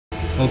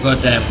Oh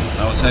goddamn,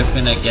 I was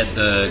hoping to get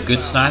the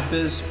good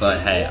snipers, but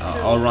hey,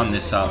 I'll run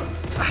this up.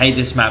 I hate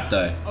this map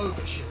though.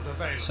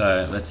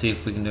 So let's see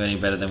if we can do any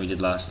better than we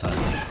did last time.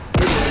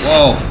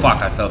 Whoa,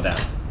 fuck, I fell down.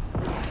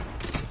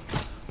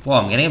 Whoa,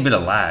 I'm getting a bit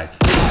of lag.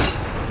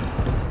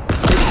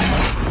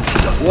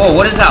 Whoa,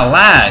 what is that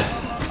lag?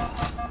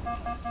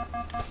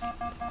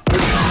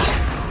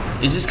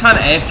 Is this kind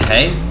of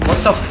AFK?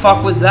 What the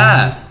fuck was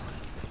that?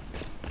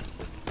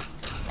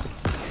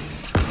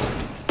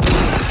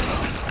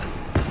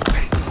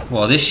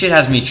 Well, this shit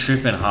has me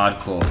tripping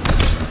hardcore.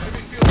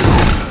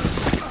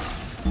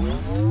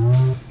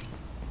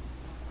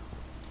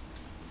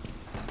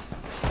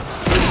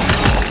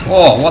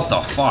 Oh, what the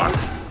fuck?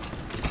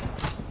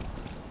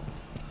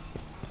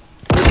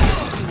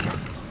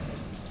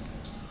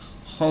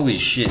 Holy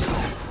shit.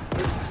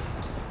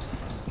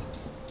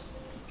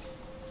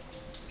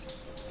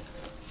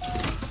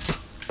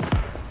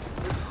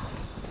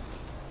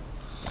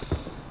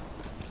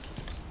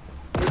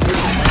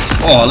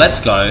 Oh, let's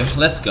go.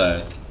 Let's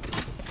go.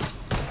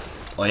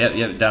 Oh,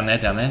 yep, down there.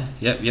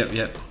 Yep.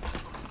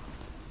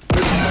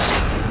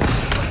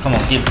 Come on,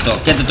 get the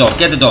dog, get the dog,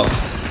 get the dog.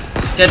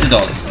 Get the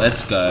dog.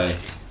 Let's go.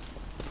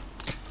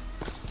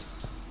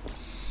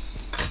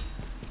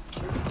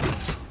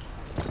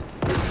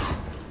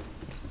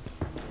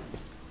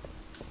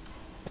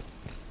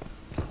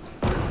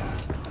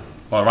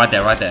 Oh, right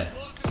there.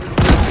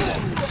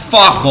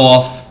 Fuck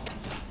off.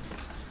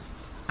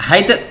 I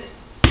hate that.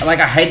 Like,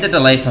 I hate the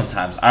delay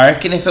sometimes. I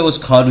reckon if it was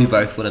COD, we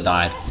both would have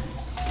died.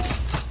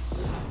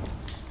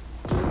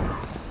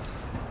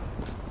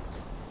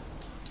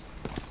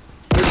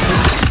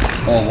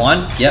 Oh,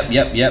 one. Yep.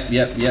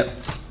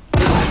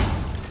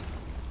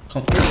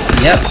 Come.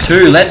 Yep,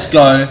 two. Let's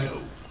go.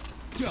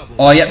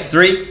 Oh, yep,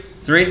 three.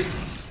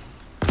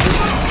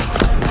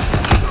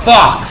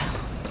 Fuck.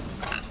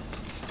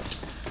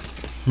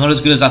 Not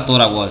as good as I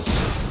thought I was.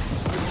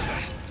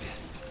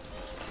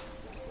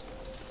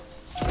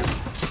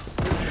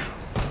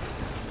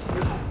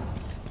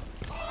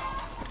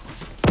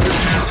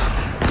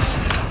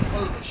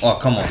 Oh,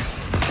 come on.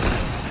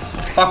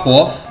 Fuck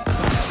off.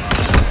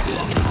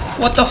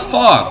 What the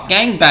fuck?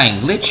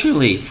 Gangbang,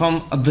 literally,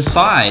 from the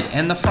side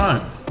and the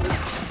front.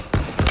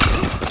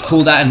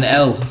 Call that an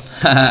L.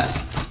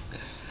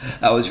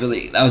 That was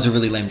a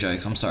really lame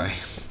joke, I'm sorry.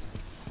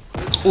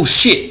 Oh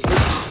shit!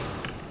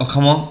 Oh,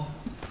 come on.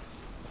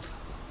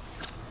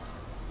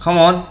 Come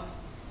on.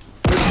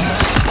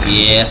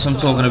 Yeah, that's what I'm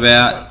talking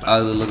about.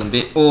 A little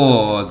bit.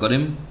 Oh, I got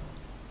him.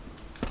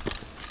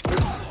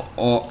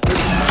 Oh,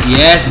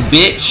 yes,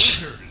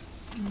 bitch.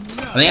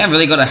 I think I've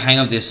really got a hang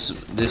of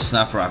this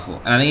sniper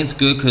rifle, and I think it's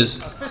good because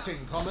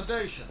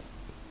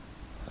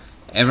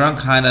everyone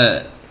kind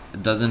of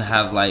doesn't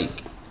have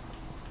like.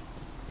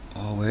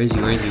 Oh, where is he?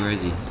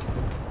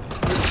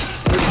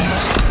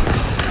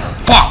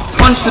 Fuck!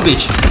 Punch the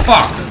bitch!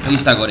 Fuck! At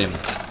least I got him.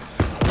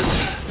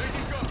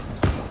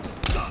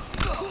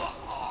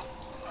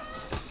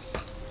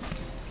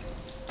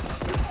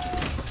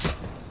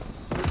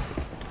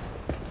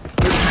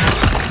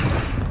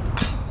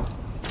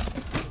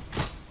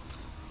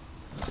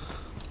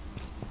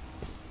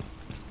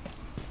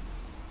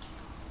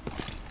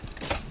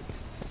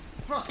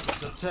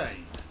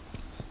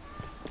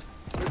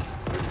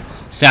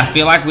 See, I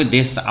feel like with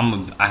this,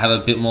 I have a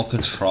bit more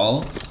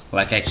control.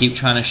 Like, I keep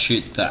trying to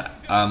shoot the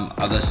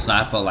other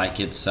sniper like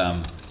it's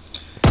a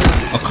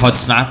COD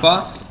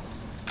sniper,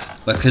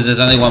 because there's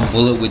only one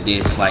bullet with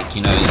this. Like,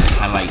 you know, it's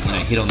kind of like, you know,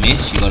 hit or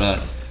miss. You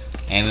gotta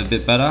aim a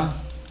bit better.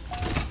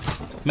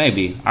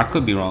 Maybe I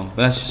could be wrong,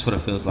 but that's just what it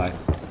feels like.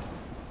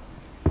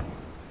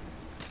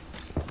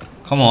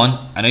 Come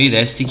on, I know you're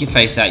there. Stick your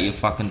face out, you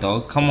fucking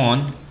dog. Come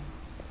on.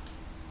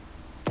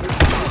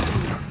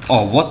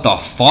 Oh, what the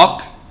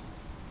fuck?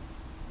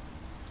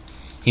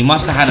 He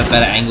must have had a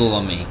better angle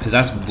on me, because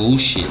that's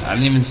bullshit. I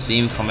didn't even see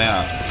him come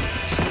out.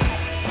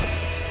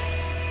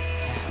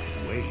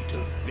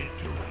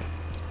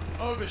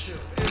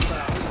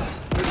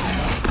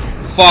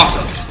 Fuck!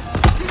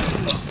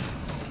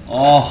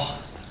 Oh,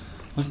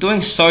 I was doing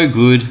so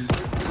good.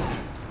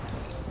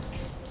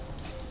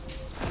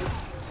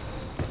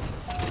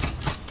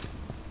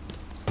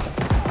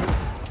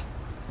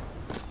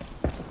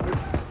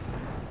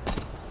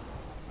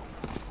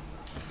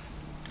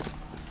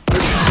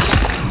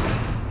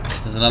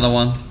 There's another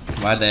one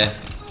right there.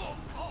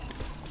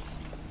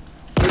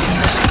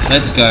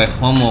 Let's go.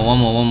 One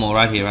more.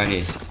 Right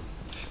here.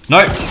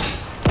 No!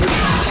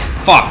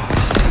 Fuck!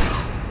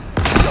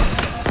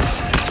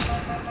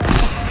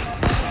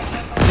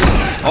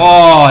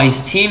 Oh, his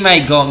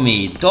teammate got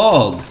me.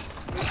 Dog!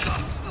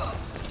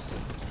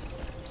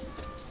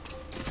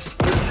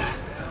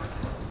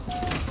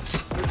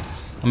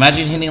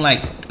 Imagine hitting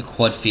like a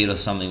quad feed or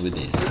something with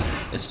this.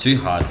 It's too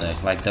hard though.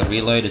 Like, the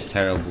reload is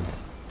terrible.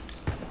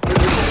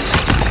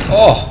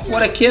 Oh,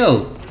 what a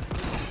kill!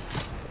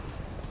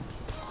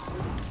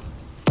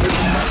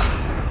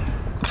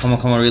 Come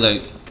on,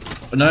 reload.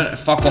 No,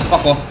 fuck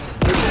off.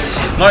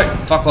 No,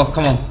 fuck off,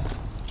 come on.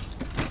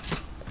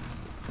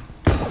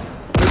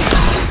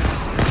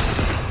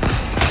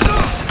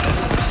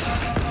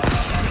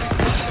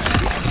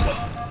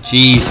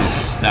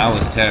 Jesus, that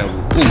was terrible.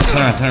 Ooh,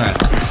 turn around, turn around.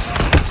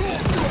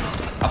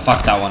 I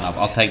fucked that one up.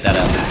 I'll take that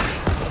out.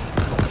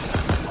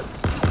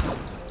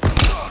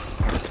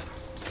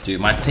 Dude,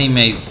 my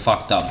teammate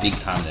fucked up big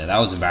time there. That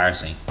was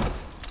embarrassing.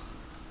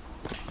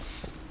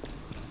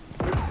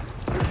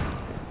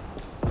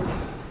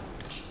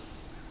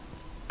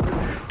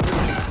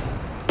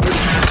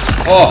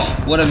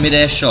 Oh, what a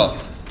mid-air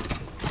shot.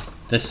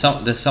 There's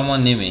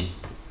someone near me.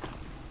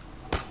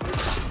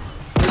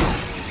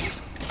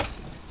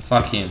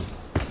 Fuck him.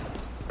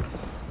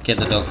 Get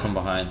the dog from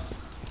behind.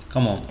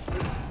 Come on.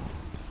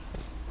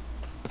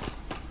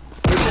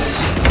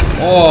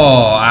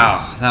 Oh,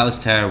 ow. That was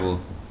terrible.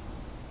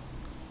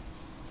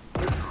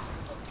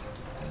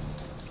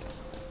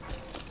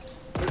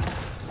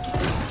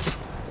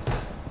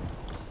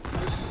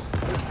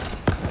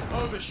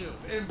 Overshield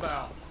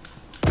inbound.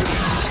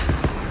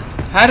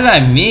 How did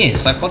I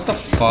miss? Like, what the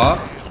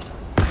fuck?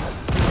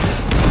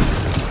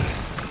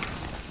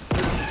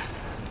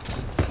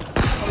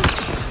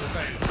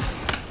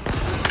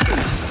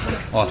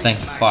 Oh, thank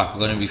fuck. I'm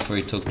gonna be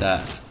free. Took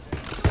that.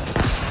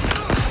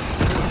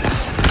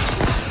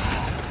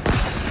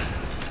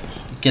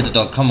 Get the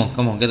dog. Come on,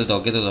 come on. Get the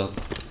dog. Get the dog.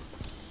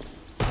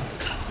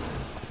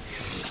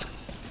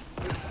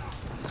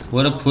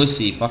 What a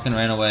pussy. Fucking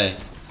ran away.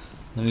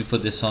 Let me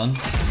put this on.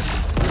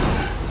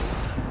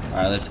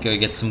 Alright, let's go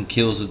get some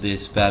kills with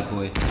this bad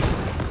boy.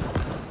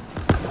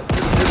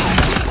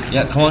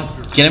 Yeah, come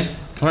on. Get him.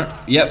 Come on.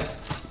 Yep.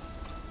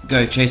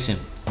 Go, chase him.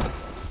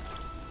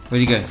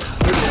 Where'd he go?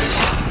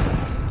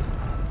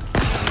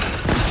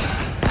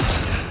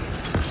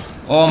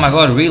 Oh my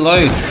god,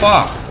 reload.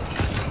 Fuck.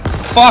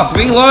 Fuck,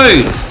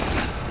 reload.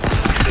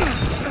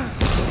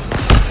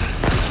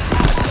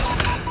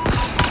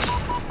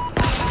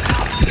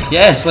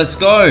 Yes, let's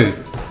go.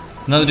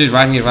 Another dude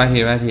right here, right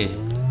here, right here.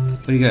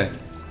 Where'd he go?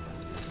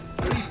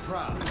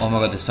 Oh my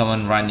god, there's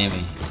someone right near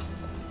me.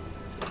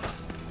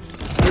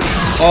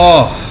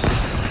 Oh.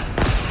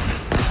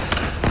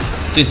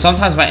 Dude,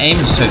 sometimes my aim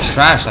is so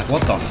trash. Like,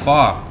 what the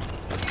fuck?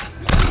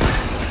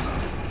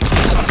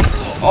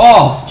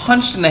 Oh,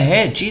 punched in the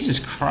head. Jesus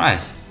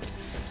Christ.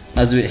 That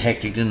was a bit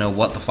hectic. Didn't know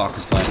what the fuck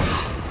was going on.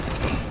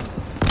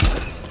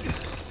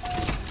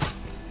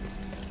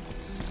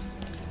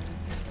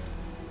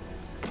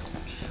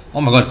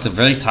 Oh my god, it's a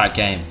very tight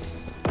game.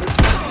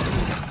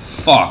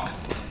 Fuck.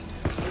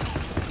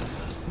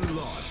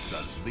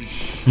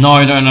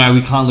 No, no, no,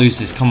 we can't lose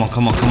this. Come on,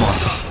 come on, come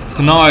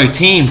on. No,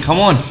 team, come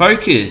on,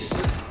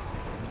 focus.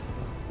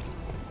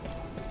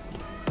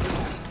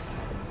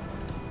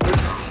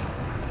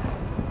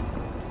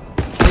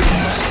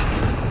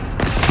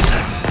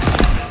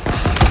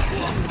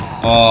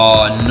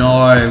 Oh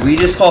no, we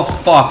just got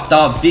fucked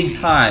up big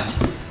time.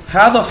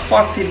 How the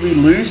fuck did we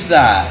lose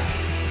that?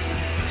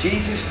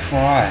 Jesus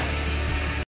Christ.